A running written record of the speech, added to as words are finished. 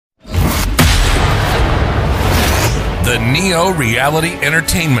The Neo Reality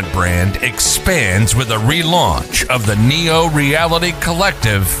Entertainment brand expands with a relaunch of the Neo Reality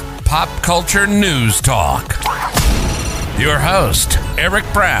Collective Pop Culture News Talk. Your host, Eric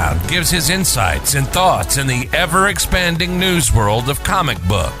Brown, gives his insights and thoughts in the ever-expanding news world of comic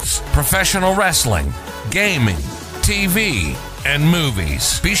books, professional wrestling, gaming, TV, and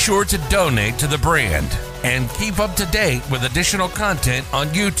movies. Be sure to donate to the brand and keep up to date with additional content on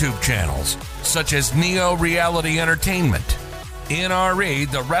YouTube channels such as Neo Reality Entertainment, NRE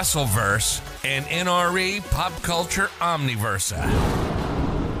The Wrestleverse, and NRE Pop Culture Omniversa.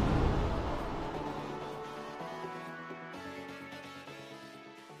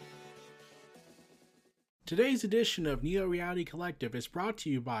 Today's edition of Neo Reality Collective is brought to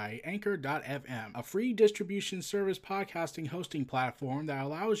you by Anchor.fm, a free distribution service podcasting hosting platform that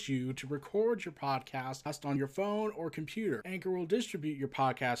allows you to record your podcast on your phone or computer. Anchor will distribute your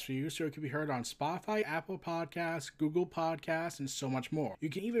podcast for you so it can be heard on Spotify, Apple Podcasts, Google Podcasts, and so much more. You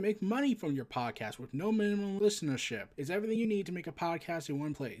can even make money from your podcast with no minimum listenership. It's everything you need to make a podcast in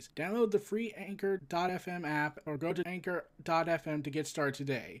one place. Download the free Anchor.fm app or go to Anchor.fm to get started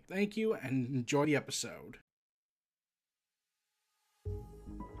today. Thank you and enjoy the episode.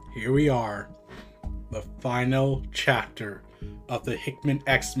 Here we are, the final chapter of the Hickman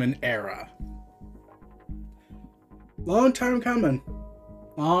X-Men era. Long time coming.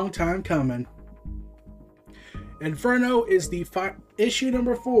 Inferno is the issue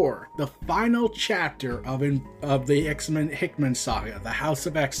number 4, the final chapter of the X-Men Hickman saga, the House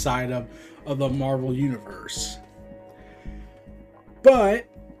of X side of the Marvel Universe. But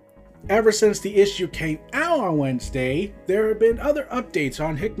ever since the issue came out on Wednesday, there have been other updates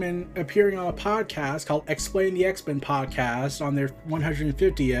on Hickman appearing on a podcast called Explain the X-Men Podcast on their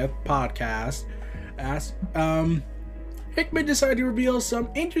 150th podcast. Hickman decided to reveal some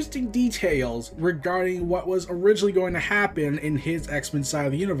interesting details regarding what was originally going to happen in his X-Men side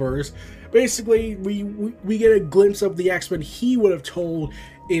of the universe. Basically, we get a glimpse of the X-Men he would have told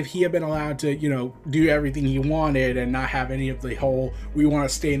if he had been allowed to, do everything he wanted and not have any of the whole we want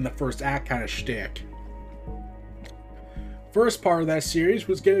to stay in the first act kind of shtick. First part of that series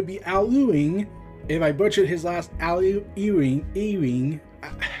was going to be Al Ewing. If I butchered his last, Al Ewing,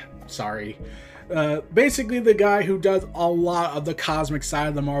 sorry. Basically the guy who does a lot of the cosmic side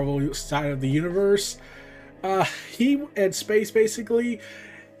of the Marvel side of the universe. He at Space, basically,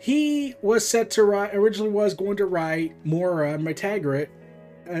 he was set to write, originally was going to write Moira Metaggart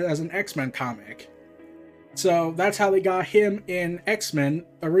as an X-Men comic. So that's how they got him in X-Men.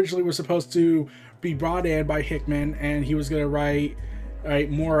 Originally was supposed to be brought in by Hickman, and he was going to write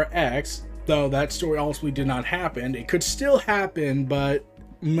Moira X, though that story ultimately did not happen. It could still happen, but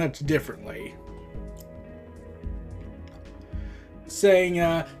much differently. Saying,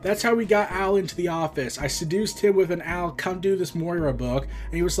 that's how we got Al into the office. I seduced him with an Al, come do this Moira book.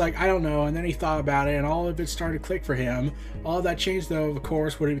 And he was like, I don't know. And then he thought about it, and all of it started to click for him. All of that changed, though, of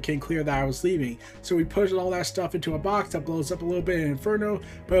course, when it became clear that I was leaving. So we pushed all that stuff into a box that blows up a little bit in Inferno,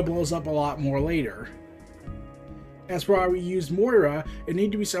 but it blows up a lot more later. As for why we used Moira, it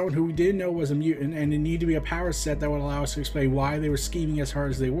needed to be someone who we didn't know was a mutant, and it needed to be a power set that would allow us to explain why they were scheming as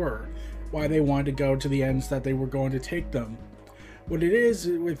hard as they were. Why they wanted to go to the ends that they were going to take them. What it is,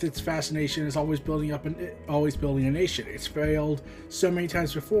 with its fascination, is always building a nation. It's failed so many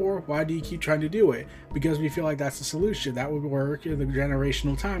times before. Why do you keep trying to do it? Because we feel like that's the solution. That would work in the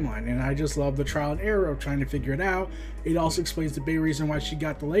generational timeline. And I just love the trial and error of trying to figure it out. It also explains the big reason why she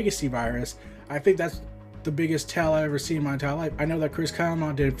got the legacy virus. I think that's the biggest tell I've ever seen in my entire life. I know that Chris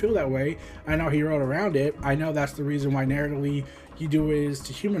Claremont didn't feel that way. I know he wrote around it. I know that's the reason why narratively you do it is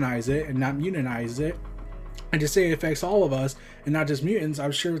to humanize it and not mutanize it. And to say it affects all of us and not just mutants,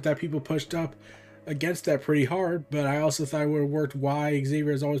 I'm sure that people pushed up against that pretty hard, but I also thought it would have worked why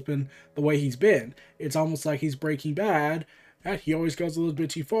Xavier has always been the way he's been. It's almost like he's Breaking Bad. He always goes a little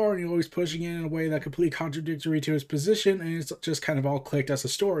bit too far, and he's always pushing it in a way that completely contradictory to his position, and it's just kind of all clicked as a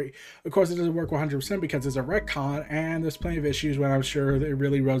story. Of course, it doesn't work 100% because it's a retcon, and there's plenty of issues when I'm sure it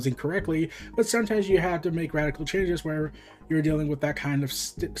really rose incorrectly, but sometimes you have to make radical changes where you're dealing with that kind of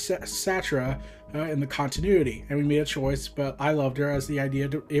satire in the continuity. And we made a choice, but I loved her as the idea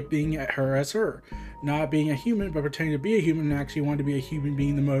of it being her as her. Not being a human, but pretending to be a human and actually wanting to be a human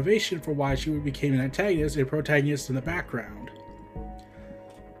being the motivation for why she became an antagonist and a protagonist in the background.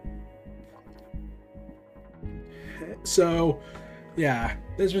 So, yeah,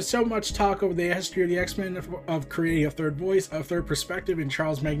 there's been so much talk over the history of the X-Men of creating a third voice, a third perspective in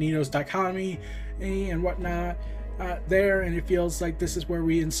Charles Magneto's dichotomy and whatnot. there, and it feels like this is where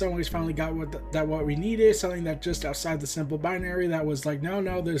we in some ways finally got what we needed, something that just outside the simple binary that was like,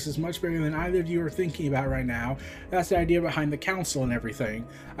 no, this is much bigger than either of you are thinking about right now. That's the idea behind the council and everything.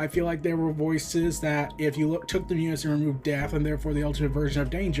 I feel like there were voices that if you took the mutants and removed death and therefore the ultimate version of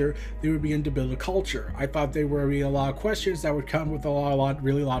danger, they would begin to build a culture. I thought there would be a lot of questions that would come with a lot of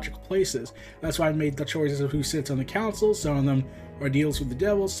really logical places. That's why I made the choices of who sits on the council. Some of them are deals with the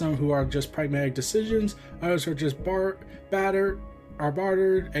devil, some who are just pragmatic decisions, others are just bartered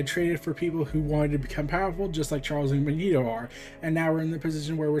and traded for people who wanted to become powerful, just like Charles and Magneto are. And now we're in the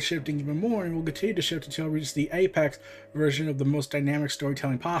position where we're shifting even more, and we'll continue to shift until we reach the apex version of the most dynamic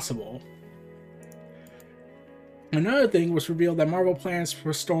storytelling possible. Another thing was revealed that Marvel plans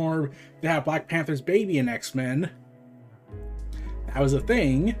for Storm to have Black Panther's baby in X-Men. That was a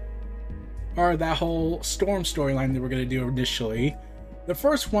thing. Or that whole Storm storyline they were going to do initially. The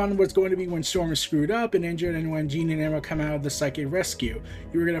first one was going to be when Storm is screwed up and injured, and when Jean and Emma come out of the psychic rescue.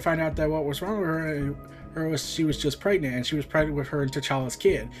 You were going to find out that what was wrong with her was she was just pregnant, and she was pregnant with her and T'Challa's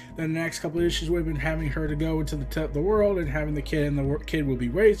kid. Then the next couple of issues would have been having her to go into the world and having the kid, and the kid will be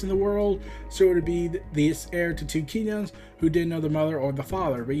raised in the world. So it would be this heir to two kingdoms who didn't know the mother or the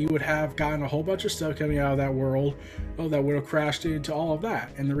father. But you would have gotten a whole bunch of stuff coming out of that world that would have crashed into all of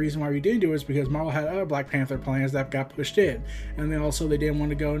that. And the reason why we didn't do it is because Marvel had other Black Panther plans that got pushed in. And then also they didn't want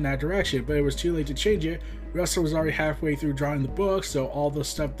to go in that direction, but it was too late to change it. Russell was already halfway through drawing the book, so all the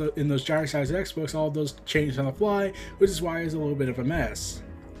stuff in those giant-sized X books, all of those changed on the fly, which is why it's a little bit of a mess.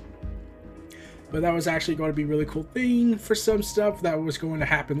 But that was actually going to be a really cool thing for some stuff that was going to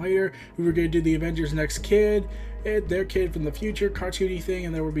happen later. We were going to do the Avengers Next Kid, their kid from the future, cartoony thing,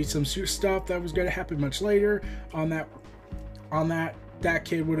 and there would be some stuff that was going to happen much later. That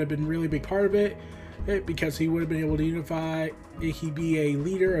kid would have been a really big part of it, because he would have been able to unify. He'd be a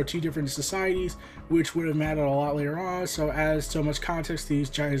leader of two different societies, which would have mattered a lot later on, so adds so much context to these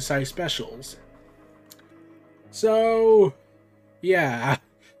giant size specials. So, yeah.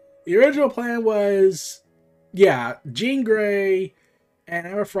 The original plan was, Jean Grey and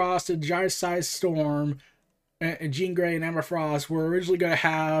Emma Frost and giant size Storm, and Jean Grey and Emma Frost were originally going to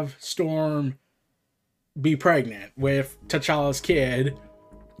have Storm be pregnant with T'Challa's kid.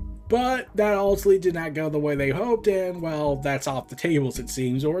 But that ultimately did not go the way they hoped, and, well, that's off the tables, it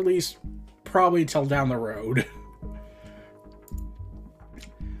seems, or at least probably till down the road.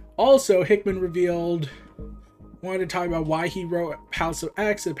 Also, Hickman wanted to talk about why he wrote House of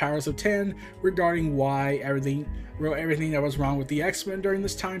X and Powers of 10, regarding why wrote everything that was wrong with the X-Men during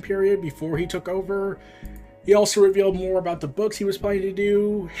this time period before he took over. He also revealed more about the books he was planning to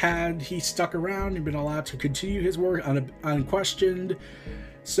do, had he stuck around and been allowed to continue his work unquestioned.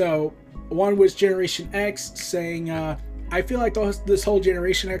 So, one was Generation X, saying, I feel like this whole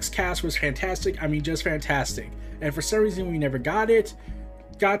Generation X cast was fantastic. I mean, just fantastic. And for some reason, we never got to it.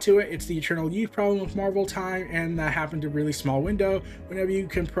 It's the eternal youth problem with Marvel time, and that happened a really small window. Whenever you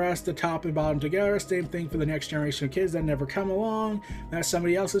compress the top and bottom together, same thing for the next generation of kids that never come along. That's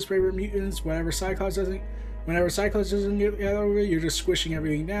somebody else's favorite mutants. Whenever Cyclops doesn't get together, you're just squishing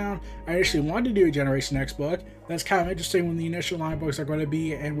everything down. I actually wanted to do a Generation X book. That's kind of interesting when the initial line books are going to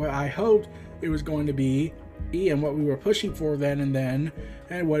be, and what I hoped it was going to be, and what we were pushing for then, and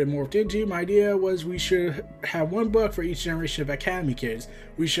what it morphed into. My idea was we should have one book for each generation of Academy kids.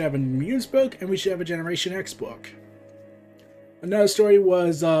 We should have a Mutants book, and we should have a Generation X book. Another story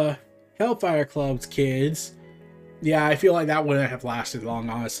was Hellfire Club's kids. Yeah, I feel like that wouldn't have lasted long,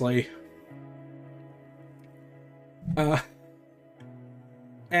 honestly.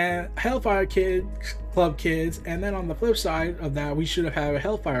 And Hellfire Club kids, and then on the flip side of that, we should have had a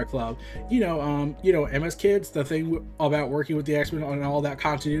Hellfire Club. Emma's kids, the thing about working with the X-Men and all that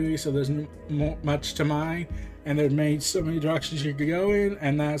continuity, so there's much to mine, and there's so many directions you could go in,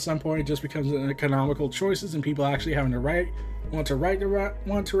 and then at some point it just becomes an economical choices, and people actually having to want to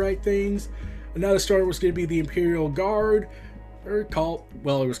write things. Another story was going to be the Imperial Guard. It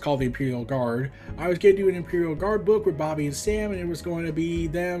was called the Imperial Guard. I was going to do an Imperial Guard book with Bobby and Sam, and it was going to be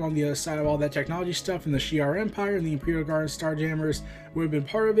them on the other side of all that technology stuff in the Shi'ar Empire, and the Imperial Guard and Starjammers would have been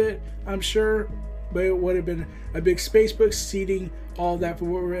part of it, I'm sure. But it would have been a big space book seeding all that for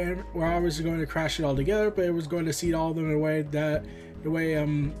what we're in, where I was going to crash it all together, but it was going to seed all of them in a way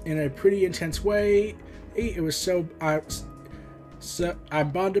in a pretty intense way. It was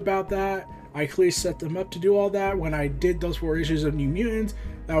I'm bummed about that. I clearly set them up to do all that. When I did those 4 issues of New Mutants,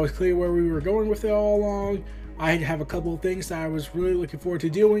 that was clear where we were going with it all along. I have a couple of things that I was really looking forward to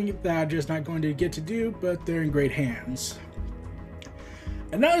doing that I'm just not going to get to do, but they're in great hands.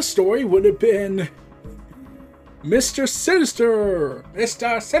 Another story would have been Mr. Sinister!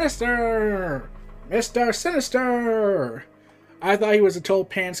 Mr. Sinister! Mr. Sinister! I thought he was a total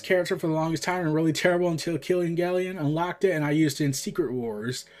pants character for the longest time and really terrible until Killian Gallion unlocked it and I used it in Secret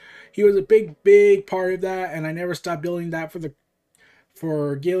Wars. He was a big part of that, and I never stopped building that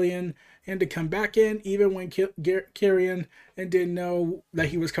for Gillian and to come back in, even when Kyrian and didn't know that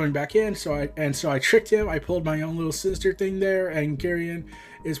he was coming back in. So I tricked him. I pulled my own little sinister thing there, and Kyrian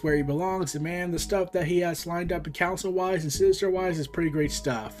is where he belongs. And man, the stuff that he has lined up council-wise and sinister-wise is pretty great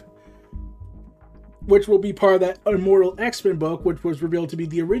stuff. Which will be part of that Immortal X-Men book, which was revealed to be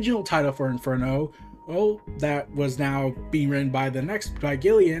the original title for Inferno. Well, that was now being written by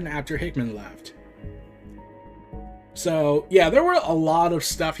Gillian after Hickman left. So, yeah, there were a lot of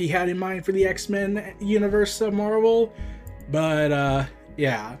stuff he had in mind for the X-Men universe of Marvel. But,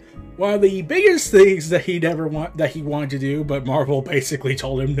 yeah. One of the biggest things that he wanted to do, but Marvel basically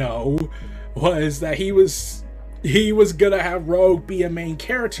told him no, was that he was gonna have Rogue be a main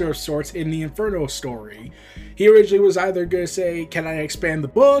character of sorts in the Inferno story. He originally was either gonna say, can I expand the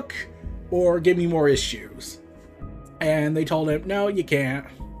book, or give me more issues? And they told him, no, you can't.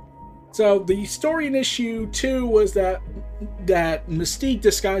 So the story in issue 2 was that Mystique,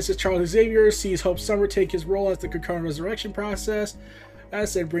 disguised as Charles Xavier, sees Hope Summer take his role as the concurrent resurrection process,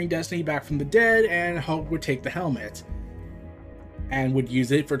 as said, bring Destiny back from the dead, and Hope would take the helmet and would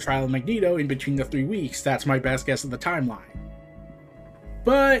use it for Trial of Magneto in between the 3 weeks. That's my best guess of the timeline.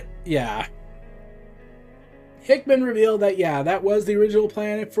 But yeah, Hickman revealed that, yeah, that was the original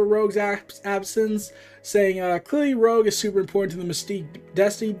plan for Rogue's absence, saying, clearly Rogue is super important to the Mystique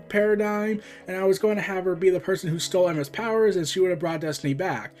Destiny paradigm, and I was going to have her be the person who stole Emma's powers, and she would have brought Destiny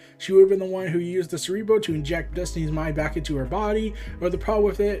back. She would have been the one who used the Cerebro to inject Destiny's mind back into her body, but the problem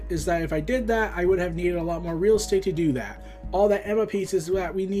with it is that if I did that, I would have needed a lot more real estate to do that. All that Emma pieces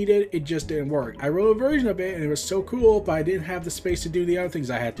that we needed, it just didn't work. I wrote a version of it, and it was so cool, but I didn't have the space to do the other things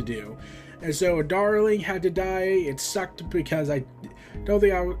I had to do. And so a darling had to die. It sucked because I don't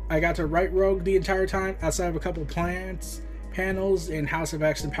think I got to write Rogue the entire time, outside of a couple of panels in House of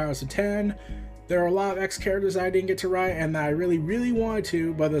X and Powers of 10. There are a lot of X characters I didn't get to write and that I really wanted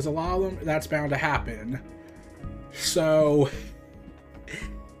to, but there's a lot of them that's bound to happen. So,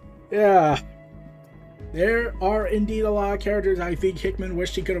 yeah. There are indeed a lot of characters I think Hickman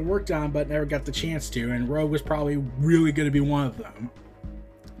wished he could have worked on, but never got the chance to, and Rogue was probably really going to be one of them.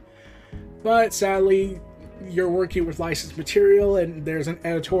 But sadly, you're working with licensed material, and there's an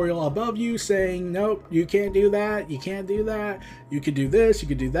editorial above you saying, nope, you can't do that, you can't do that, you can do this, you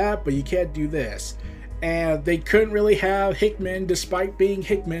can do that, but you can't do this. And they couldn't really have Hickman, despite being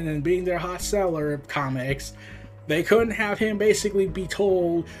Hickman and being their hot seller of comics, they couldn't have him basically be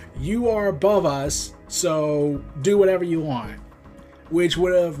told, you are above us, so do whatever you want. Which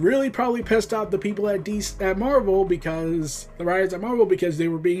would have really probably pissed off the people at Marvel, because the writers at Marvel, because they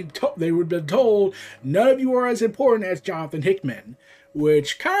would have been told none of you are as important as Jonathan Hickman,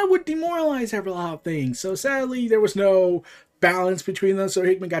 which kind of would demoralize a lot of things. So sadly, there was no balance between them. So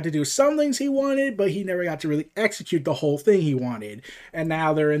Hickman got to do some things he wanted, but he never got to really execute the whole thing he wanted. And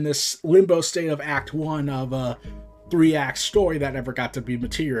now they're in this limbo state of Act 1 of a 3-act story that never got to be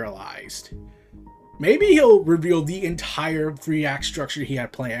materialized. Maybe he'll reveal the entire 3-act structure he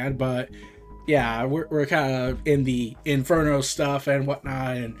had planned, but yeah, we're kind of in the Inferno stuff and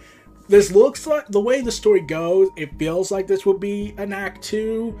whatnot, and this looks like, the way the story goes, it feels like this would be an Act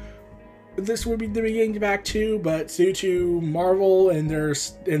 2. This would be the beginning of Act 2, but due to Marvel and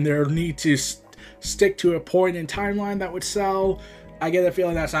their need to stick to a point in timeline that would sell, I get a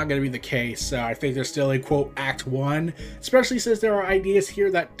feeling that's not going to be the case. So I think there's still a quote Act 1, especially since there are ideas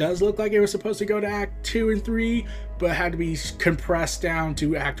here that does look like it was supposed to go to Act 2 and 3, but had to be compressed down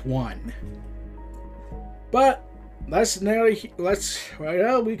to Act 1. But we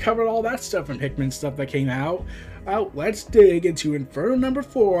covered all that stuff from Hickman stuff that came out. Let's dig into Inferno number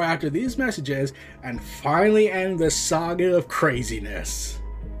 4 after these messages and finally end this saga of craziness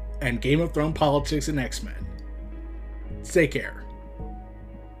and Game of Thrones politics and X-Men. Take care.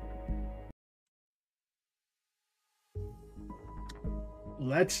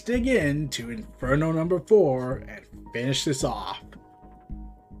 Let's dig into Inferno number 4 and finish this off.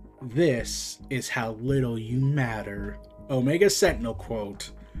 This is how little you matter. Omega Sentinel quote.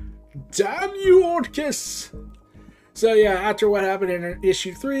 Damn you, Orcus! So yeah, after what happened in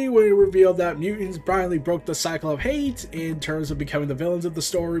issue 3, when it revealed that mutants finally broke the cycle of hate in terms of becoming the villains of the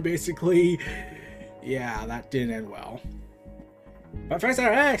story, basically, yeah, that didn't end well. Professor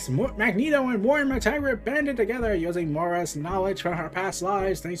X, Magneto, and Warren Metagra banded together using Moira's knowledge from her past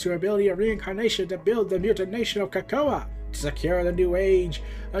lives thanks to her ability of reincarnation to build the mutant nation of Krakoa. To secure the new age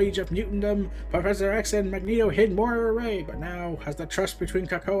of mutantdom, Professor X and Magneto hid Moira away, but now, as the trust between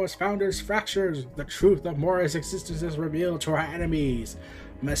Krakoa's founders fractures, the truth of Moira's existence is revealed to her enemies,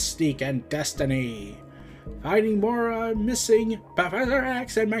 Mystique and Destiny. Finding Moira missing, Professor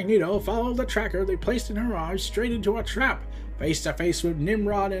X and Magneto follow the tracker they placed in her arms straight into a trap, face to face with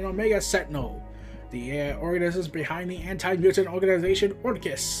Nimrod and Omega Sentinel, the organisms behind the anti-mutant organization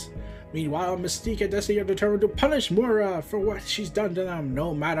Orchis. Meanwhile, Mystique and Destiny are determined to punish Moira for what she's done to them,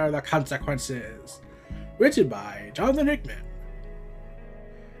 no matter the consequences. Written by Jonathan Hickman.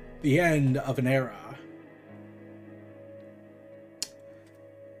 The end of an era.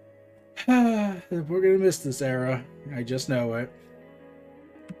 We're gonna miss this era. I just know it.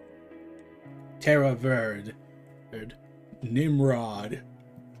 Terra Verde. Nimrod.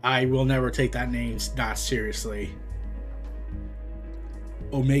 I will never take that name not seriously.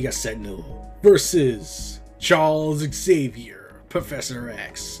 Omega Sentinel versus Charles Xavier, Professor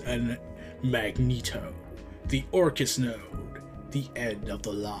X, and Magneto, the Orchis node, the end of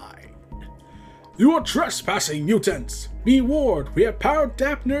the line. You are trespassing, mutants! Be warned, we have power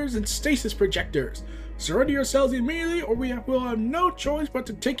dampeners and stasis projectors. Surrender yourselves immediately or we will have no choice but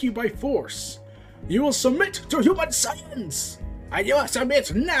to take you by force. You will submit to human science! And you must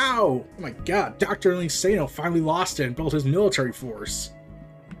submit now! Oh my god, Dr. Insano finally lost it and built his military force.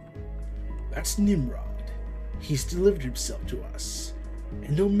 That's Nimrod. He's delivered himself to us.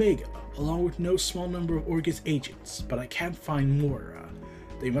 And Omega, along with no small number of Orchis agents, but I can't find Moira.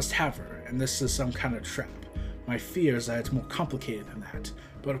 They must have her, and this is some kind of trap. My fear is that it's more complicated than that,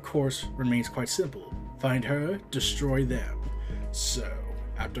 but of course remains quite simple. Find her, destroy them. So,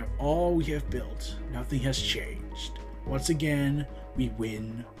 after all we have built, nothing has changed. Once again, we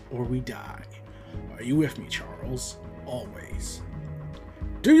win or we die. Are you with me, Charles? Always.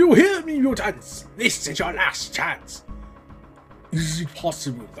 Do you hear me, mutants? This is your last chance. Is it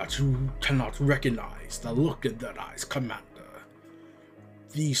possible that you cannot recognize the look in their eyes, Commander?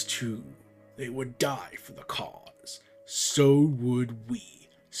 These two, they would die for the cause. So would we.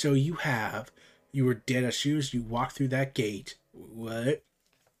 So you were dead as soon as you walked through that gate. What?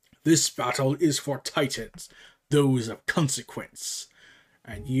 This battle is for Titans, those of consequence.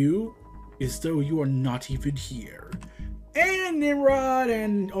 And you, as though you are not even here. And Nimrod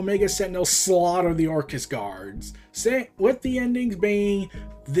and Omega Sentinel slaughter the Orchis guards, with the endings being,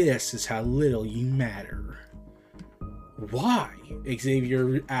 this is how little you matter. Why?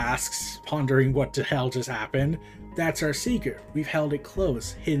 Xavier asks, pondering what the hell just happened. That's our secret. We've held it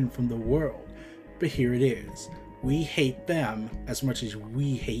close, hidden from the world. But here it is. We hate them as much as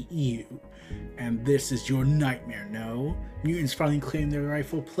we hate you. And this is your nightmare, no? Mutants finally claim their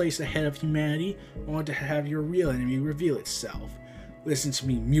rightful place ahead of humanity. I want to have your real enemy reveal itself. Listen to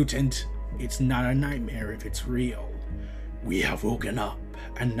me, mutant. It's not a nightmare if it's real. We have woken up,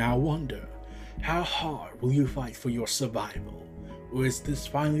 and now wonder, how hard will you fight for your survival? Or is this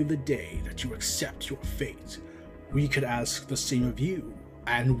finally the day that you accept your fate? We could ask the same of you,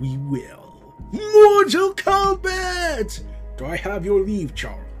 and we will. Mortal Kombat! Do I have your leave,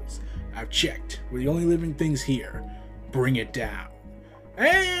 Charles? I've checked. We're the only living things here. Bring it down.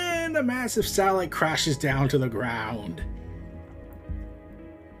 And a massive satellite crashes down to the ground.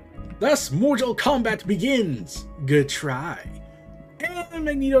 Thus, Mortal Kombat begins. Good try. And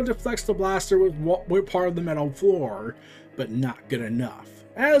Magneto deflects the blaster with part of the metal floor, but not good enough.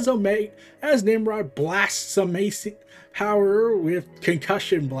 As Nimrod blasts amazing power with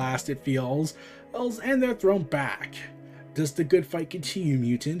concussion blast, it feels, and they're thrown back. Does the good fight continue,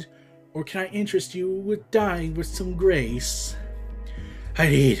 mutant? Or can I interest you with dying with some grace? I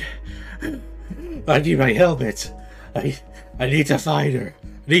need my helmet. I need to find her.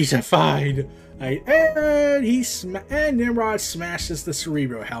 And Nimrod smashes the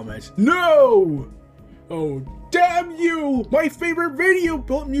Cerebro helmet. No! Oh, damn you! My favorite video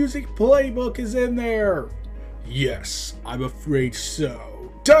music playbook is in there. Yes, I'm afraid so.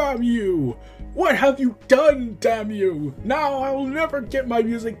 Damn you! What have you done, damn you? Now I will never get my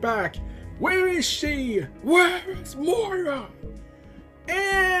music back. Where is she? Where is Moira?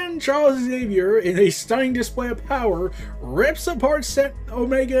 And Charles Xavier, in a stunning display of power, rips apart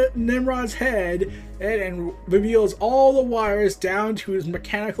Omega Nimrod's head and reveals all the wires down to his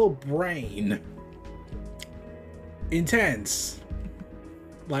mechanical brain. Intense.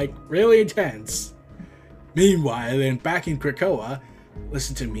 Like, really intense. Meanwhile, and back in Krakoa,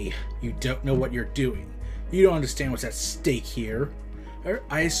 listen to me, you don't know what you're doing. You don't understand what's at stake here.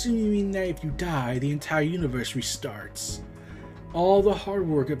 I assume you mean that if you die, the entire universe restarts. All the hard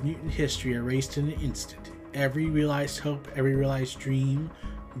work of mutant history erased in an instant. Every realized hope, every realized dream,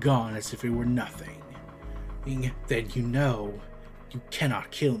 gone as if it were nothing. then you know you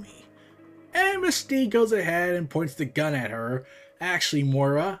cannot kill me. And Mystique goes ahead and points the gun at her. Actually,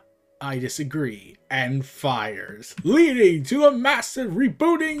 Moira, I disagree, and fires, leading to a massive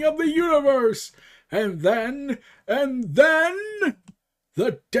rebooting of the universe. And then,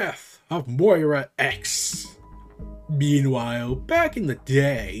 the death of Moira X. Meanwhile, back in the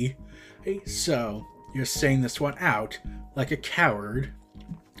day, hey, so you're saying this one out like a coward?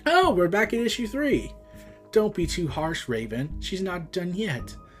 Oh, we're back at issue 3. Don't be too harsh, Raven. She's not done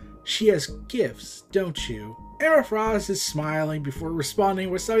yet. She has gifts, don't you? Emma Frost is smiling before responding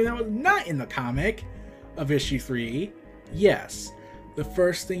with something that was not in the comic of issue 3. Yes, the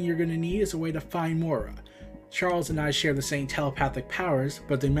first thing you're going to need is a way to find Moira. Charles and I share the same telepathic powers,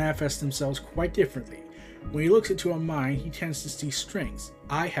 but they manifest themselves quite differently. When he looks into a mind, he tends to see strengths.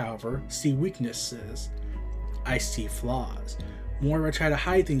 I, however, see weaknesses. I see flaws. Moira tried to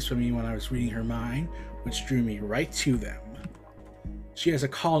hide things from me when I was reading her mind, which drew me right to them. She has a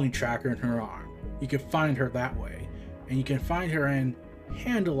calling tracker in her arm. You can find her that way, and you can find her and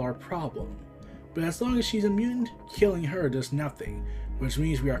handle our problem. But as long as she's a mutant, killing her does nothing, which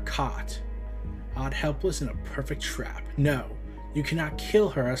means we are caught. Odd helpless in a perfect trap. No, you cannot kill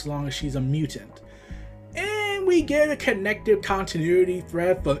her as long as she's a mutant. And we get a connective continuity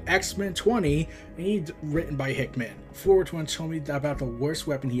thread from X-Men 20, and he's written by Hickman. Forward one told me about the worst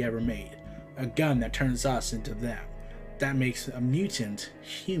weapon he ever made. A gun that turns us into them. That makes a mutant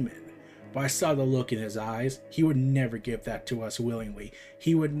human. But I saw the look in his eyes. He would never give that to us willingly.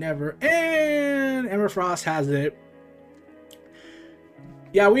 He would never. And Emma Frost has it.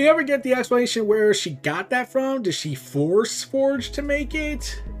 Yeah, we never get the explanation where she got that from. Did she force Forge to make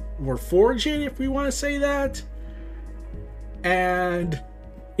it? Or forge it, if we want to say that. And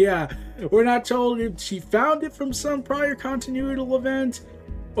yeah, we're not told if she found it from some prior continuity event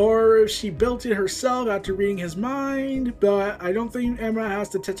or if she built it herself after reading his mind, but I don't think Emma has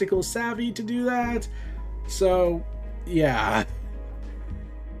the technical savvy to do that. So yeah.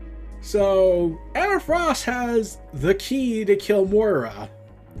 So Emma Frost has the key to kill Moira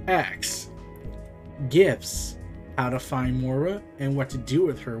X. Gifts. How to find Moira and what to do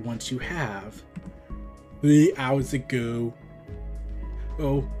with her once you have. 3 hours ago.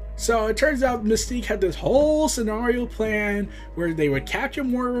 Oh, so it turns out Mystique had this whole scenario plan where they would capture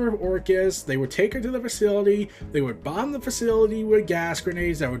Moira Orcus, they would take her to the facility, they would bomb the facility with gas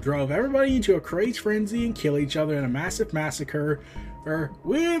grenades that would drive everybody into a crazy frenzy and kill each other in a massive massacre, or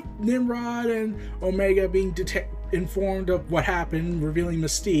with Nimrod and Omega being informed of what happened, revealing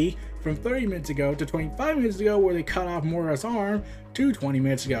Mystique from 30 minutes ago to 25 minutes ago, where they cut off Moira's arm, to 20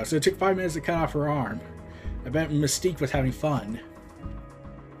 minutes ago. So it took 5 minutes to cut off her arm. I bet Mystique was having fun.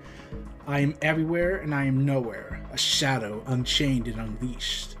 I am everywhere and I am nowhere, a shadow unchained and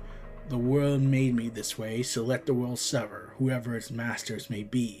unleashed. The world made me this way, so let the world sever, whoever its masters may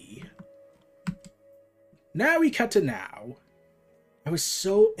be. Now we cut to now. I was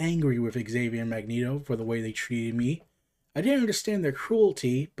so angry with Xavier and Magneto for the way they treated me. I didn't understand their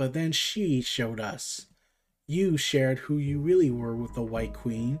cruelty, but then she showed us. You shared who you really were with the White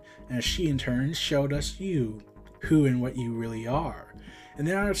Queen, and she in turn showed us you, who and what you really are. And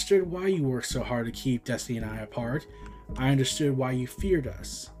then I understood why you worked so hard to keep Destiny and I apart. I understood why you feared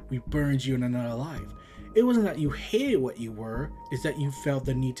us. We burned you in another life. It wasn't that you hated what you were, it's that you felt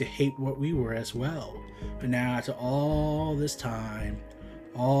the need to hate what we were as well. But now after all this time,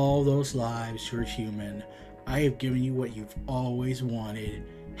 all those lives you're human, I have given you what you've always wanted.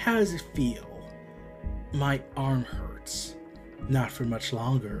 How does it feel? My arm hurts. Not for much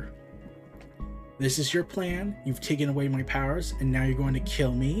longer. This is your plan? You've taken away my powers, and now you're going to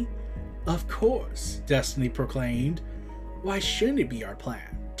kill me? Of course, Destiny proclaimed. Why shouldn't it be our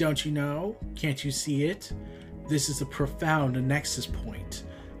plan? Don't you know? Can't you see it? This is a profound nexus point.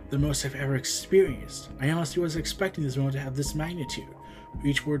 The most I've ever experienced. I honestly wasn't expecting this moment to have this magnitude. With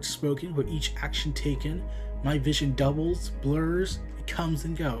each word spoken, with each action taken, my vision doubles, blurs, it comes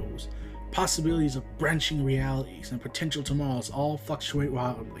and goes. Possibilities of branching realities and potential tomorrows all fluctuate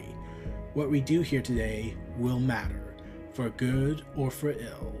wildly. What we do here today will matter, for good or for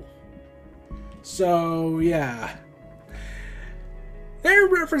ill. So, yeah. They're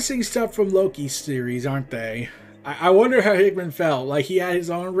referencing stuff from Loki's series, aren't they? I wonder how Hickman felt. Like, he had his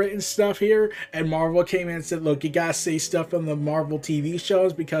own written stuff here, and Marvel came in and said, look, you gotta say stuff from the Marvel TV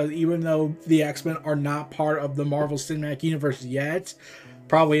shows, because even though the X-Men are not part of the Marvel Cinematic Universe yet,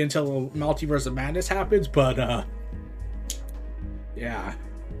 probably until the Multiverse of Madness happens, but, yeah.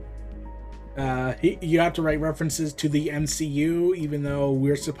 You have to write references to the MCU, even though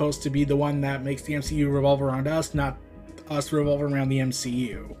we're supposed to be the one that makes the MCU revolve around us, not us revolve around the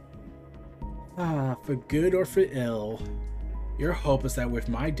MCU. For good or for ill. Your hope is that with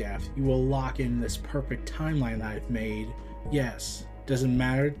my death, you will lock in this perfect timeline I've made. Yes, doesn't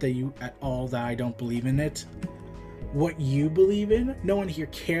matter that you at all that I don't believe in it. What you believe in? No one here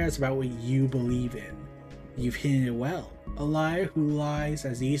cares about what you believe in. You've hidden it well. A liar who lies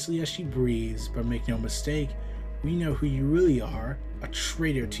as easily as she breathes, but make no mistake, we know who you really are. A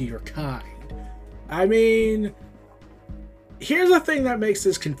traitor to your kind. I mean, here's the thing that makes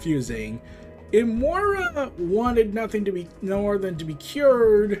this confusing. If Moira wanted nothing to be more than to be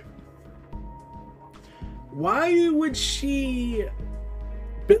cured, why would she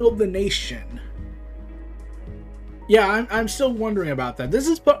build the nation? Yeah, I'm still wondering about that. This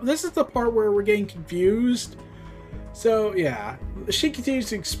is the part where we're getting confused. So yeah, she continues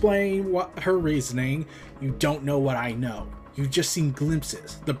to explain what her reasoning. You don't know what I know. You've just seen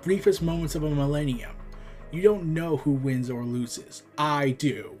glimpses, the briefest moments of a millennium. You don't know who wins or loses. I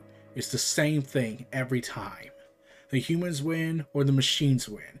do. It's the same thing every time. The humans win or the machines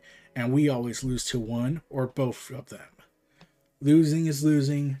win, and we always lose to one or both of them. Losing is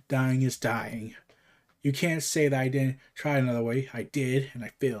losing, dying is dying. You can't say that I didn't try another way. I did, and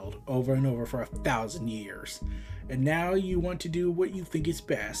I failed over and over for 1,000 years. And now you want to do what you think is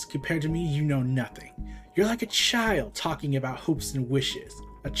best. Compared to me, you know nothing. You're like a child talking about hopes and wishes.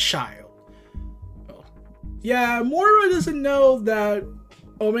 A child. Oh. Yeah, Moira doesn't know that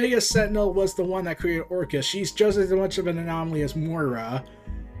Omega Sentinel was the one that created Orcus. She's just as much of an anomaly as Moira.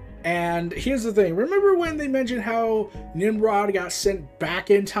 And here's the thing. Remember when they mentioned how Nimrod got sent back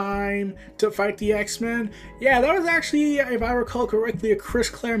in time to fight the X-Men? Yeah, that was actually, if I recall correctly, a Chris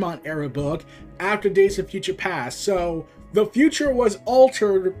Claremont era book after Days of Future Past. So the future was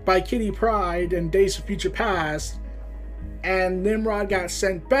altered by Kitty Pryde in Days of Future Past, and Nimrod got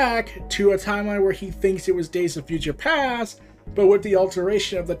sent back to a timeline where he thinks it was Days of Future Past. But with the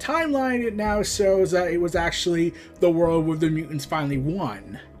alteration of the timeline, it now shows that it was actually the world where the mutants finally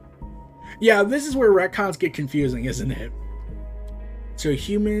won. Yeah, this is where retcons get confusing, isn't it? So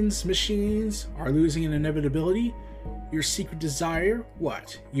humans, machines, are losing an inevitability? Your secret desire?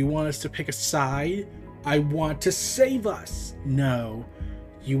 What? You want us to pick a side? I want to save us! No,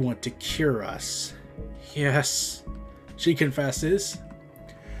 you want to cure us. Yes, she confesses.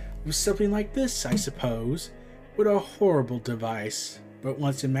 It was something like this, I suppose. What a horrible device. But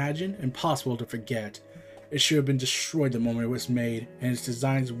once imagined, impossible to forget. It should have been destroyed the moment it was made, and its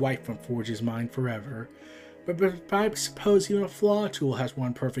designs wiped from Forge's mind forever. But I suppose even a flawed tool has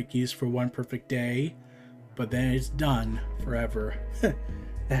one perfect use for one perfect day. But then it's done forever.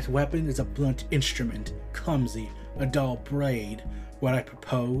 That weapon is a blunt instrument, clumsy, a dull blade. What I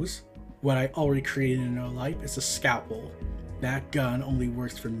propose, what I already created in our life, is a scalpel. That gun only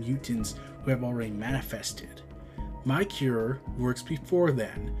works for mutants who have already manifested. My cure works before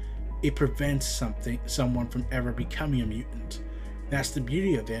then. It prevents someone from ever becoming a mutant. That's the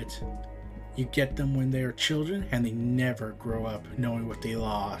beauty of it. You get them when they are children, and they never grow up knowing what they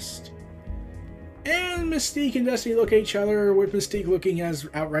lost. And Mystique and Destiny look at each other, with Mystique looking as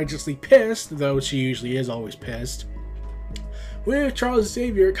outrageously pissed, though she usually is always pissed, with Charles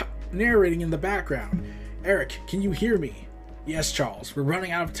Xavier narrating in the background. Eric, can you hear me? Yes, Charles, we're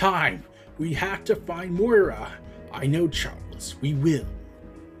running out of time. We have to find Moira. I know, Charles, we will.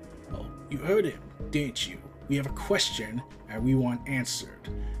 Well, you heard him, didn't you? We have a question, and we want answered.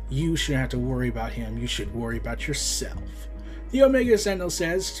 You shouldn't have to worry about him, you should worry about yourself. The Omega Sentinel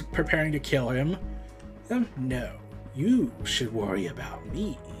says, preparing to kill him. No, you should worry about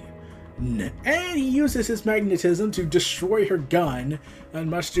me. And he uses his magnetism to destroy her gun, and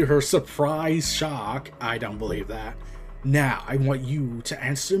much to her surprise shock, I don't believe that. Now, I want you to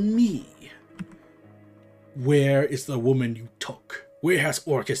answer me. Where is the woman you took? Where has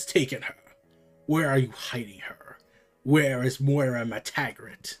Orcus taken her? Where are you hiding her? Where is Moira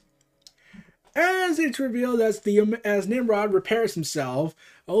Matagrit? As it's revealed as Nimrod repairs himself,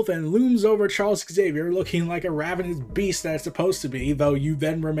 Othan looms over Charles Xavier looking like a ravenous beast that it's supposed to be, though you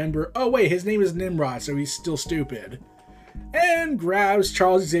then remember, oh wait, his name is Nimrod, so he's still stupid. And grabs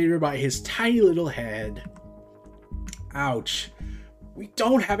Charles Xavier by his tiny little head. Ouch. We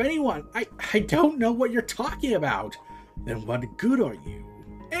don't have anyone. I don't know what you're talking about. Then what good are you?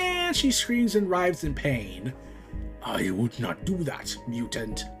 And she screams and writhes in pain. I would not do that,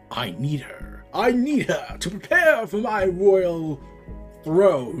 mutant. I need her. I need her to prepare for my royal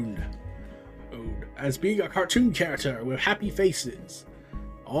throne. As being a cartoon character with happy faces.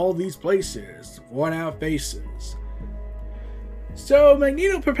 All these places, worn out faces. So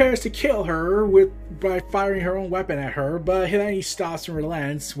Magneto prepares to kill her by firing her own weapon at her, but then he stops and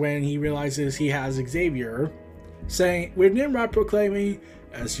relents when he realizes he has Xavier, saying, with Nimrod proclaiming,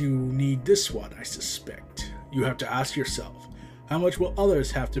 As you need this one, I suspect. You have to ask yourself, how much will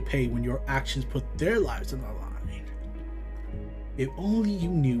others have to pay when your actions put their lives on the line? If only you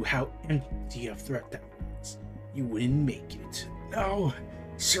knew how empty a threat that was, you wouldn't make it. No,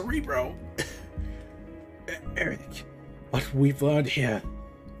 Cerebro. Eric, what we've learned here.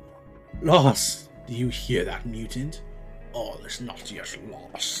 Lost. Do you hear that, mutant? All is not yet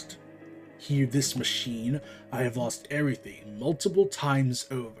lost. Hear this, machine. I have lost everything multiple times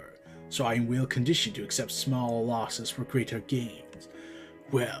over, so I am well conditioned to accept small losses for greater gains.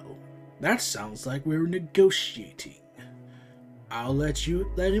 Well, that sounds like we're negotiating. I'll let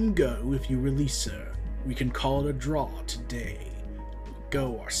him go if you release her. We can call it a draw today. We'll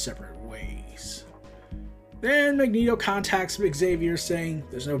go our separate ways. Then Magneto contacts Xavier saying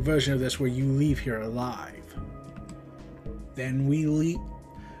there's no version of this where you leave here alive. Then we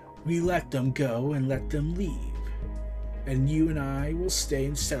let them go and let them leave. And you and I will stay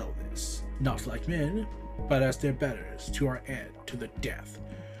and settle this. Not like men, but as their betters, to our end, to the death.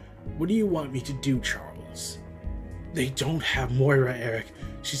 What do you want me to do, Charles? They don't have Moira, Eric.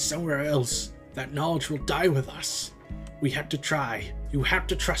 She's somewhere else. That knowledge will die with us. We have to try. You have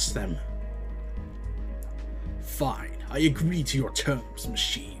to trust them. Fine. I agree to your terms,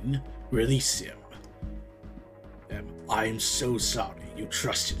 machine. Release him. I am so sorry you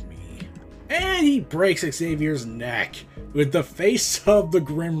trusted me. And he breaks Xavier's neck with the face of the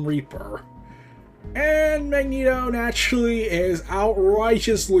Grim Reaper. And Magneto naturally is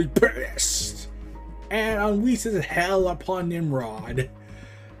outrageously pissed and unleashes hell upon Nimrod.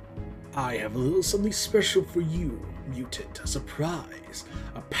 I have a little something special for you, mutant. A surprise.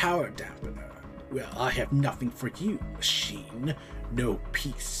 A power dampener. Well, I have nothing for you, machine. No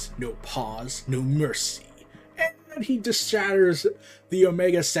peace, no pause, no mercy. And he just shatters the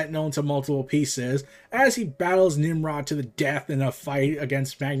Omega Sentinel into multiple pieces as he battles Nimrod to the death in a fight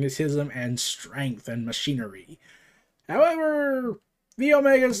against magnetism and strength and machinery. However, the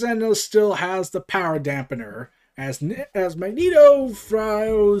Omega Sentinel still has the power dampener as Magneto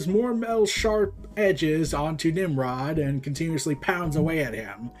throws more metal sharp edges onto Nimrod and continuously pounds away at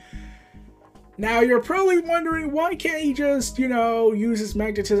him. Now you're probably wondering, why can't he just, use his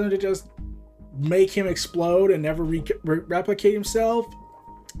magnetism to just make him explode and never replicate himself?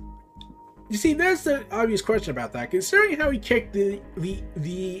 You see, there's the obvious question about that. Considering how he kicked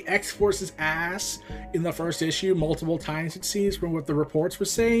the X-Force's ass in the first issue multiple times, it seems, from what the reports were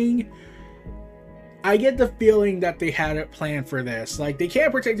saying, I get the feeling that they had it planned for this. Like, they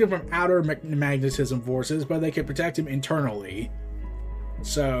can't protect him from outer magnetism forces, but they can protect him internally.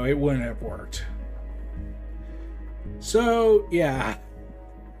 So it wouldn't have worked. So, yeah.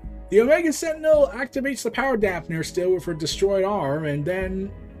 The Omega Sentinel activates the power dampener still with her destroyed arm, and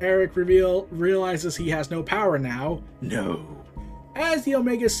then Eric realizes he has no power now. No. As the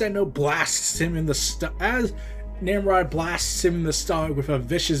Omega Sentinel blasts him in the as Nimrod blasts him in the stomach with a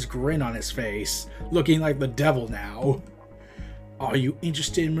vicious grin on his face, looking like the devil now. Are you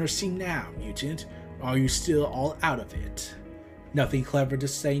interested in mercy now, mutant? Or are you still all out of it? Nothing clever to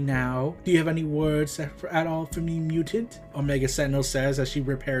say now? Do you have any words at all for me, mutant? Omega Sentinel says as she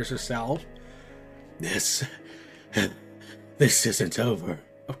repairs herself. This isn't over.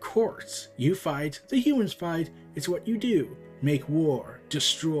 Of course. You fight, the humans fight. It's what you do. Make war,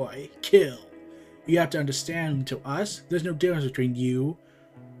 destroy, kill. You have to understand, to us, there's no difference between you.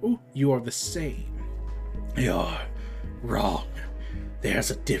 You are the same. You're wrong.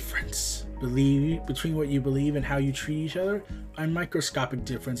 There's a difference. Between what you believe and how you treat each other, a microscopic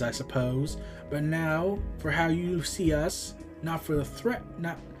difference, I suppose. But now, for how you see us, not for the threat,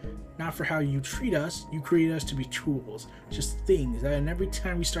 not for how you treat us. You create us to be tools, just things. And every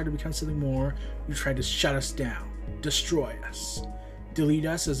time we start to become something more, you try to shut us down, destroy us, delete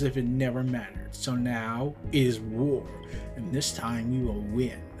us as if it never mattered. So now it is war, and this time we will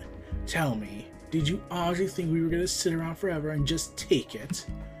win. Tell me, did you honestly think we were going to sit around forever and just take it?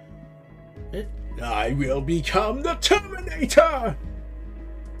 I will become the Terminator!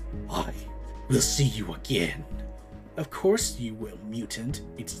 I will see you again. Of course you will, mutant.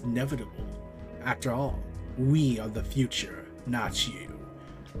 It's inevitable. After all, we are the future, not you.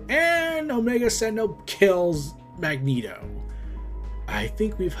 And Omega Sentinel kills Magneto. I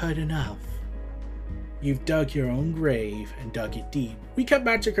think we've heard enough. You've dug your own grave and dug it deep. We cut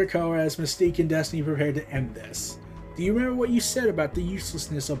back to Krakoa as Mystique and Destiny prepare to end this. Do you remember what you said about the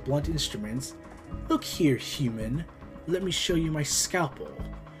uselessness of blunt instruments? Look here, human. Let me show you my scalpel.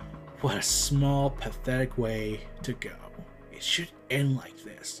 What a small, pathetic way to go. It should end like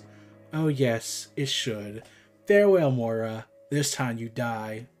this. Oh yes, it should. Farewell, Moira. This time you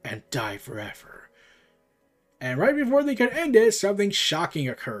die, and die forever. And right before they could end it, something shocking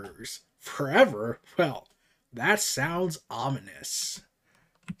occurs. Forever? Well, that sounds ominous.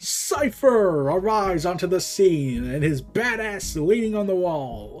 Cypher arrives onto the scene and his badass leaning on the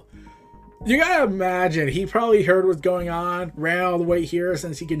wall. You gotta imagine, he probably heard what's going on, ran all the way here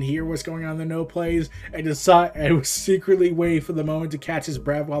since he can hear what's going on in the no plays, and decided and was secretly waiting for the moment to catch his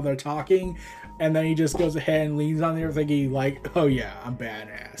breath while they're talking, and then he just goes ahead and leans on there thinking like, oh yeah, I'm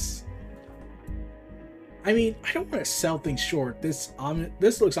badass. I mean, I don't want to sell things short. This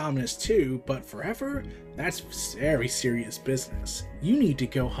looks ominous too, but forever? That's very serious business. You need to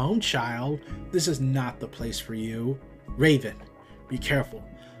go home, child. This is not the place for you. Raven, be careful.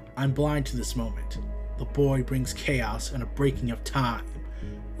 I'm blind to this moment. The boy brings chaos and a breaking of time.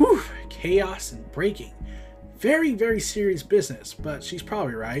 Whew, chaos and breaking. Very, very serious business, but she's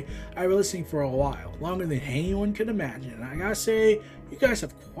probably right. I've been listening for a while, longer than anyone could imagine, and I gotta say, you guys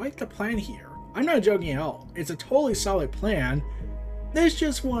have quite the plan here. I'm not joking at all. It's a totally solid plan. There's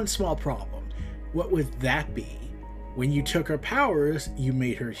just one small problem. What would that be? When you took her powers, you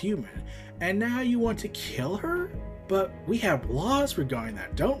made her human, and now you want to kill her? But we have laws regarding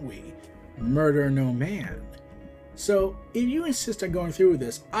that, don't we? Murder no man. So, if you insist on going through with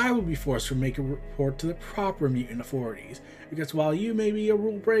this, I will be forced to make a report to the proper mutant authorities, because while you may be a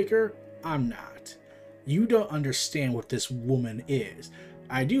rule breaker, I'm not. You don't understand what this woman is.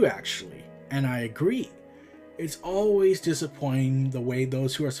 I do actually, and I agree. It's always disappointing the way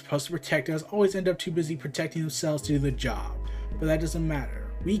those who are supposed to protect us always end up too busy protecting themselves to do the job. But that doesn't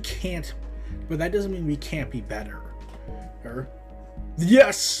matter. But that doesn't mean we can't be better.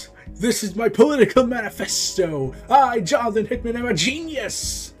 Yes! This is my political manifesto! I, Jonathan Hickman, am a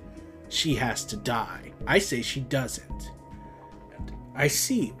genius! She has to die. I say she doesn't. I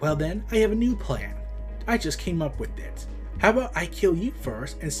see. Well then, I have a new plan. I just came up with it. How about I kill you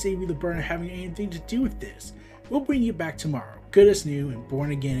first and save you the burden of having anything to do with this? We'll bring you back tomorrow, good as new and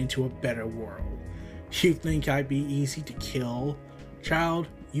born again into a better world. You think I'd be easy to kill? Child,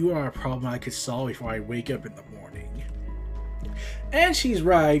 you are a problem I could solve before I wake up in the morning. And she's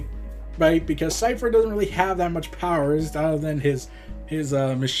right, because Cypher doesn't really have that much powers other than his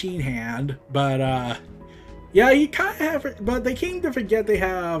machine hand, but yeah, you kind of have it, but they seem to forget they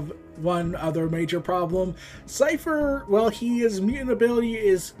have one other major problem. Cypher, well, his mutant ability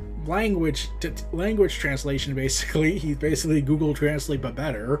is language translation, basically. He's basically Google Translate, but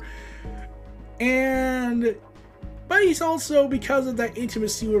better. But he's also, because of that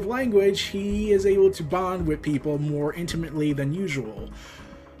intimacy with language, he is able to bond with people more intimately than usual.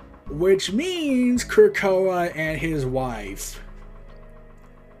 Which means Krakoa and his wife.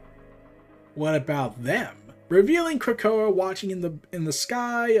 What about them? Revealing Krakoa watching in the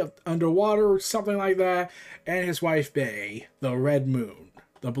sky, underwater, or something like that, and his wife Bay, the red moon,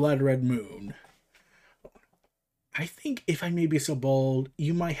 the blood red moon. I think, if I may be so bold,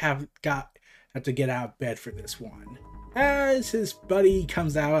 you might have to get out of bed for this one. As his buddy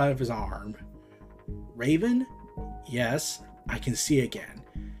comes out of his arm. Raven? Yes, I can see again.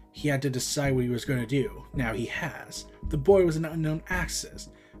 He had to decide what he was going to do. Now he has. The boy was an unknown axis.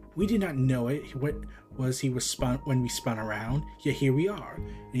 We did not know it. When we spun around, yet here we are,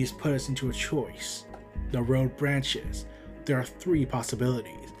 and he's put us into a choice. The road branches. There are 3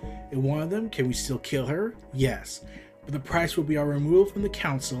 possibilities. In one of them, can we still kill her? Yes. But the price will be our removal from the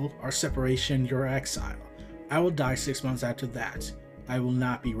council, our separation, your exile. I will die 6 months after that. I will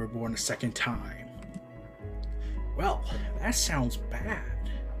not be reborn a second time. Well, that sounds bad.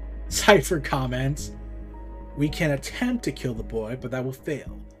 Cypher comments. We can attempt to kill the boy, but that will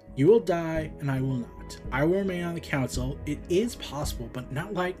fail. You will die, and I will not. I will remain on the council. It is possible, but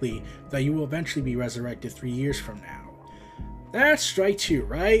not likely, that you will eventually be resurrected 3 years from now. That's strike 2,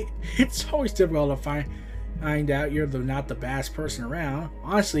 right? It's always difficult to find out you're not the best person around.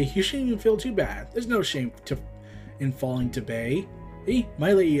 Honestly, you shouldn't even feel too bad. There's no shame in falling to Bay. Hey,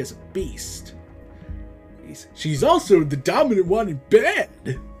 my lady is a beast. She's also the dominant one in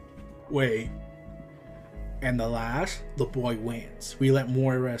bed. Wait. And the last, the boy wins. We let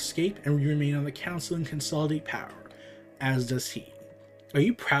Moira escape and we remain on the council and consolidate power, as does he. Are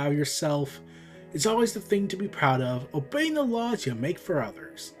you proud of yourself? It's always the thing to be proud of, obeying the laws you make for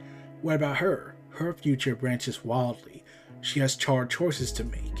others. What about her? Her future branches wildly. She has hard choices to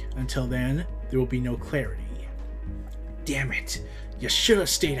make. Until then, there will be no clarity. Damn it. You should have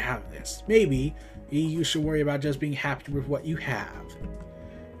stayed out of this. Maybe you should worry about just being happy with what you have.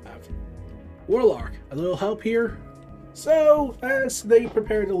 Warlock, a little help here? So, as they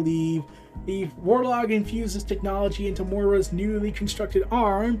prepare to leave, the Warlock infuses technology into Moira's newly constructed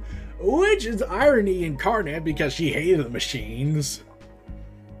arm, which is irony incarnate because she hated the machines.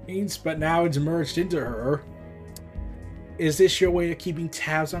 But now it's merged into her. Is this your way of keeping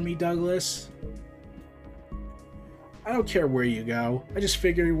tabs on me, Douglas? I don't care where you go. I just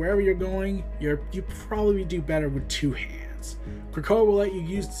figured wherever you're going, you probably do better with two hands. Krakoa will let you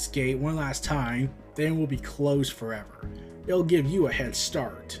use this gate one last time, then it will be closed forever. It'll give you a head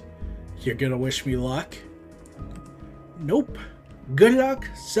start. You're gonna wish me luck? Nope. Good luck,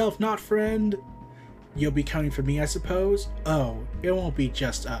 self-not friend. You'll be coming for me, I suppose? Oh, it won't be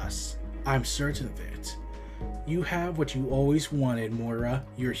just us. I'm certain of it. You have what you always wanted, Moira,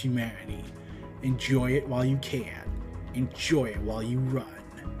 your humanity. Enjoy it while you can. Enjoy it while you run.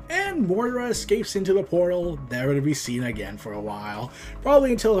 And Moira escapes into the portal, never to be seen again for a while.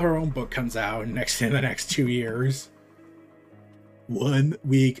 Probably until her own book comes out in the next 2 years. 1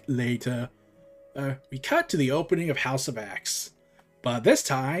 week later, we cut to the opening of House of X. But this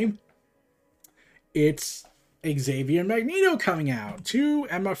time, it's Xavier and Magneto coming out to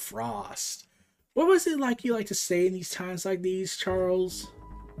Emma Frost. What was it like you like to say in these times like these, Charles?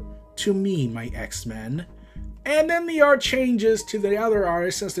 To me, my X-Men. And then the art changes to the other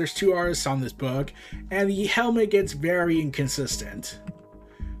artist, since there's 2 artists on this book, and the helmet gets very inconsistent.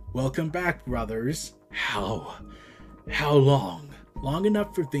 Welcome back, brothers. How long? Long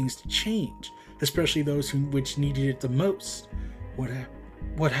enough for things to change, especially those which needed it the most.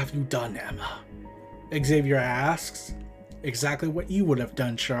 What have you done, Emma? Xavier asks. Exactly what you would have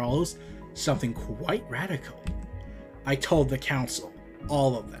done, Charles. Something quite radical. I told the council,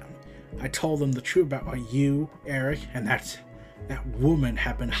 all of them. I told them the truth about what you, Eric, and that woman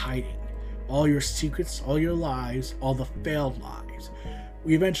have been hiding. All your secrets, all your lies, all the failed lives.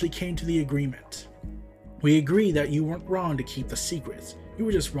 We eventually came to the agreement. We agreed that you weren't wrong to keep the secrets. You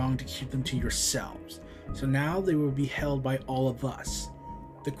were just wrong to keep them to yourselves. So now they will be held by all of us.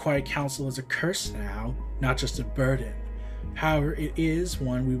 The Quiet Council is a curse now, not just a burden. However, it is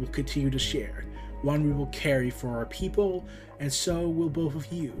one we will continue to share, one we will carry for our people, and so will both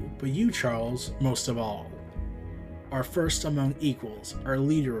of you, but you, Charles, most of all. Our first among equals, our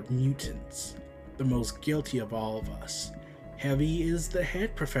leader of mutants, the most guilty of all of us. Heavy is the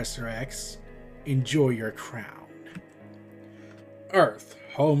head, Professor X. Enjoy your crown. Earth,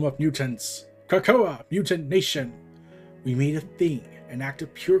 home of mutants. Krakoa, mutant nation. We made a thing, an act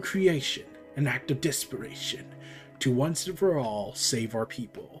of pure creation, an act of desperation, to once and for all save our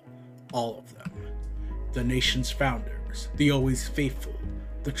people. All of them. The nation's founders, the always faithful,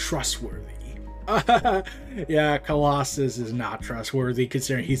 the trustworthy. Yeah, Colossus is not trustworthy,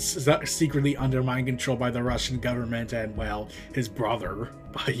 considering he's secretly under mind control by the Russian government and, well, his brother.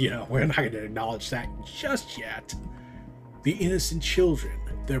 But, we're not going to acknowledge that just yet. The innocent children,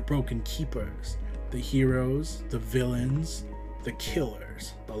 their broken keepers, the heroes, the villains, the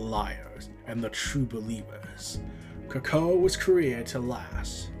killers, the liars, and the true believers. Krakoa was created to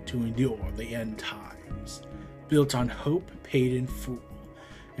last, to endure the end times, built on hope paid in full,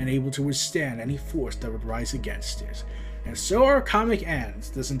 and able to withstand any force that would rise against it. And so our comic ends.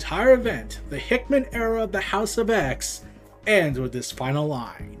 This entire event, the Hickman era of the House of X, ends with this final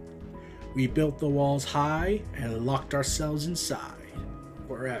line. We built the walls high and locked ourselves inside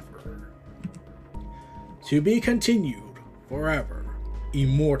forever. To be continued forever.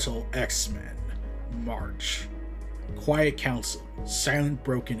 Immortal X-Men. March. Quiet Council. Silent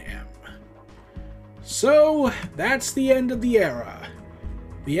Broken M. So, that's the end of the era.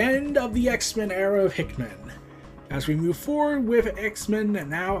 The end of the X-Men era of Hickman. As we move forward with X-Men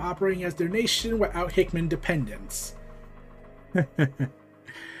now operating as their nation without Hickman dependence.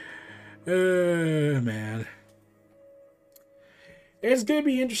 Man. It's gonna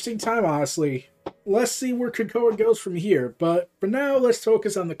be an interesting time, honestly. Let's see where Krakoa goes from here, but for now, let's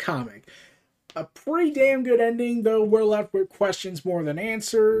focus on the comic. A pretty damn good ending, though we're left with questions more than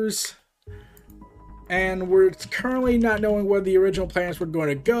answers. And we're currently not knowing where the original plans were going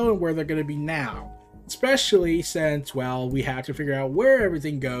to go and where they're going to be now. Especially since, well, we have to figure out where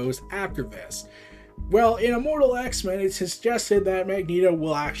everything goes after this. Well, in Immortal X-Men, it's suggested that Magneto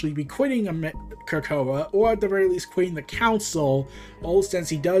will actually be quitting Krakoa, or at the very least quitting the Council, since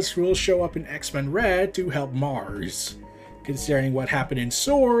he will show up in X-Men Red to help Mars, considering what happened in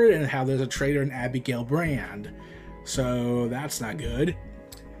Sword and how there's a traitor in Abigail Brand. So that's not good.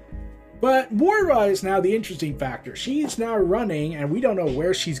 But Moira is now the interesting factor. She's now running, and we don't know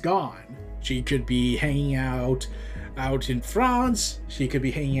where she's gone. She could be hanging out in France. She could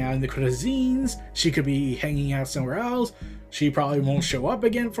be hanging out in the cuisines. She could be hanging out somewhere else. She probably won't show up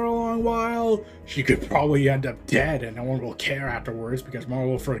again for a long while. She could probably end up dead, and no one will care afterwards because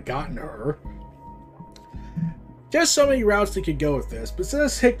Marvel will have forgotten her. Just so many routes they could go with this, but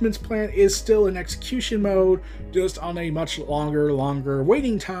since Hickman's plan is still in execution mode, just on a much longer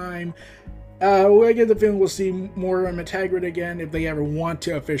waiting time, I get the feeling we'll see more of Integrity again if they ever want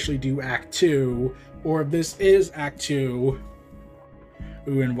to officially do Act 2, or if this is Act 2,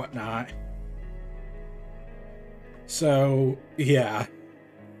 and whatnot. So, yeah.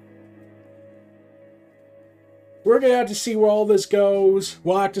 We're gonna have to see where all this goes.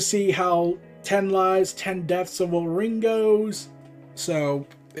 We'll have to see how 10 Lives, 10 Deaths of Wolverine goes. So,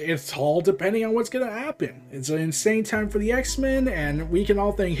 it's all depending on what's going to happen. It's an insane time for the X-Men, and we can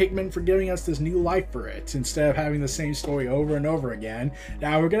all thank Hickman for giving us this new life for it, instead of having the same story over and over again.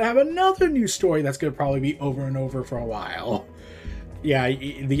 Now we're going to have another new story that's going to probably be over and over for a while. Yeah,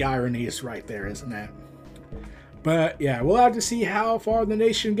 the irony is right there, isn't it? But yeah, we'll have to see how far the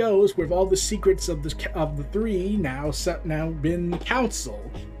nation goes with all the secrets of the three now been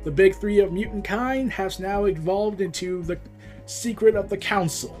council. The big three of mutant kind has now evolved into the secret of the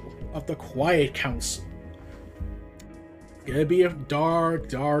council, of the quiet council. Gonna be a dark,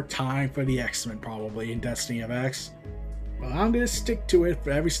 dark time for the X-Men probably in Destiny of X. Well, I'm gonna stick to it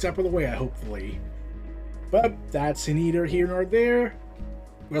for every step of the way, hopefully. But that's neither here nor there.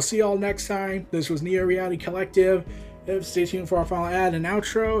 We'll see y'all next time. This was Neo Reality Collective. Stay tuned for our final ad and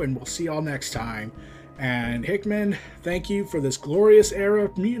outro, and we'll see y'all next time. And Hickman, thank you for this glorious era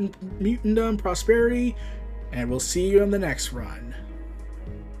of mutantdom prosperity, and we'll see you in the next run.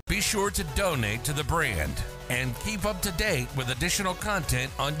 Be sure to donate to the brand and keep up to date with additional content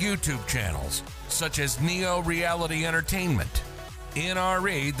on YouTube channels such as Neo Reality Entertainment,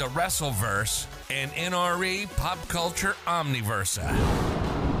 NRE The Wrestleverse, and NRE Pop Culture Omniversa.